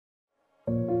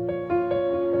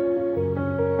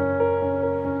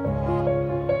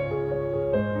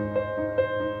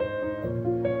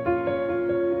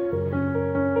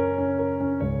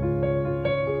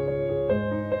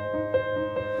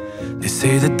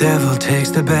say the devil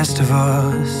takes the best of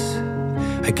us.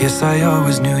 I guess I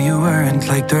always knew you weren't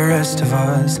like the rest of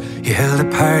us. You held a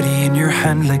party in your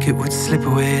hand like it would slip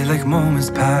away like moments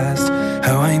passed.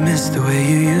 How I miss the way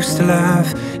you used to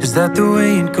laugh. Is that the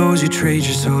way it goes? You trade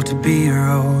your soul to be a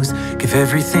rose. Give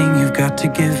everything you've got to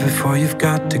give before you've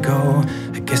got to go.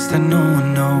 I guess that no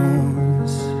one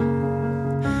knows.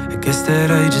 I guess that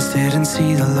I just didn't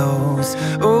see the lows.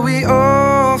 Oh, we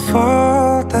all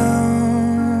fall down.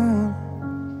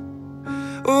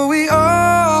 Oh, we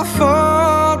all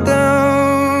fall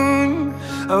down.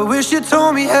 I wish you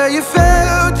told me how you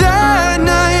felt that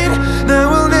night.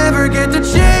 Now we'll never get to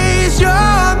change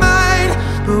your mind.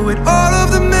 But with all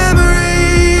of the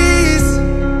memories,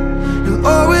 you'll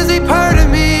always be part of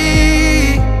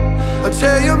me. I'll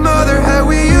tell your mother how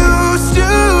we used to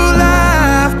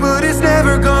laugh, but it's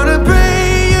never gonna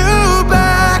bring you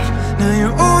back. Now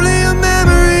you're only a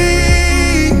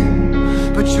memory,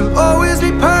 but you'll always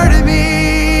be part of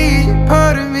me,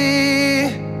 part of me.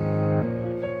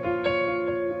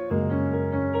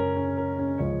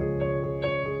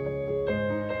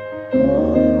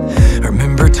 I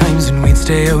remember times when we'd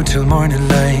stay out till morning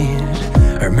light.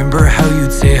 I remember how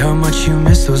you'd say how much you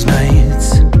miss those nights.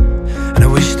 And I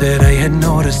wish that I had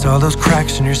noticed all those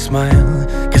cracks in your smile,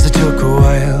 'cause it took a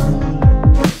while.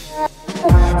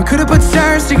 We could have put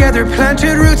stars together,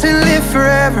 planted roots and lived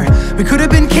forever. We could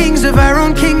have been kings of our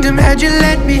own kingdom had you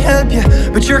let me help you.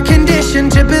 But you're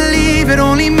conditioned to believe it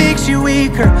only makes you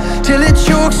weaker, till it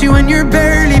chokes you and you're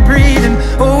barely breathing.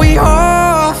 Oh, we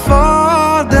all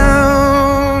fall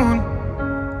down.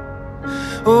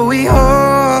 Oh, we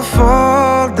all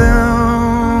fall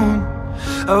down.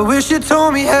 I wish you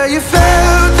told me how you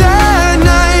felt that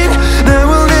night. Now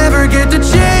we'll never get to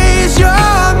change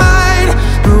your mind.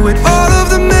 But with all of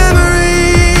the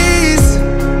memories,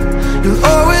 you'll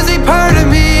always be part of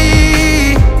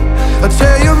me. I'll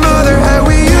tell your mother how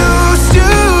we used to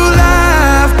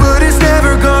laugh, but it's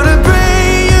never gonna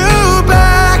bring you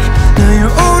back. Now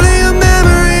you're only a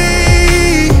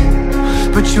memory,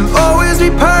 but you'll always be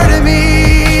part of me.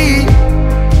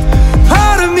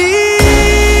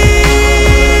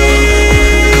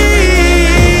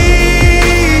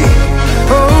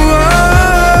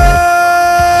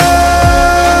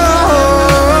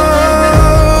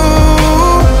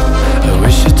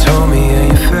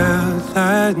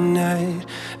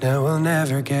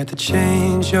 Get to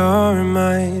change your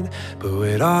mind, but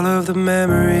with all of the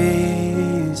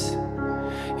memories,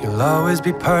 you'll always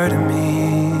be part of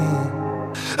me.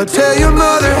 I'll tell your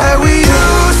mother how we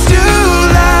used to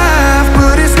laugh,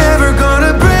 but it's never gonna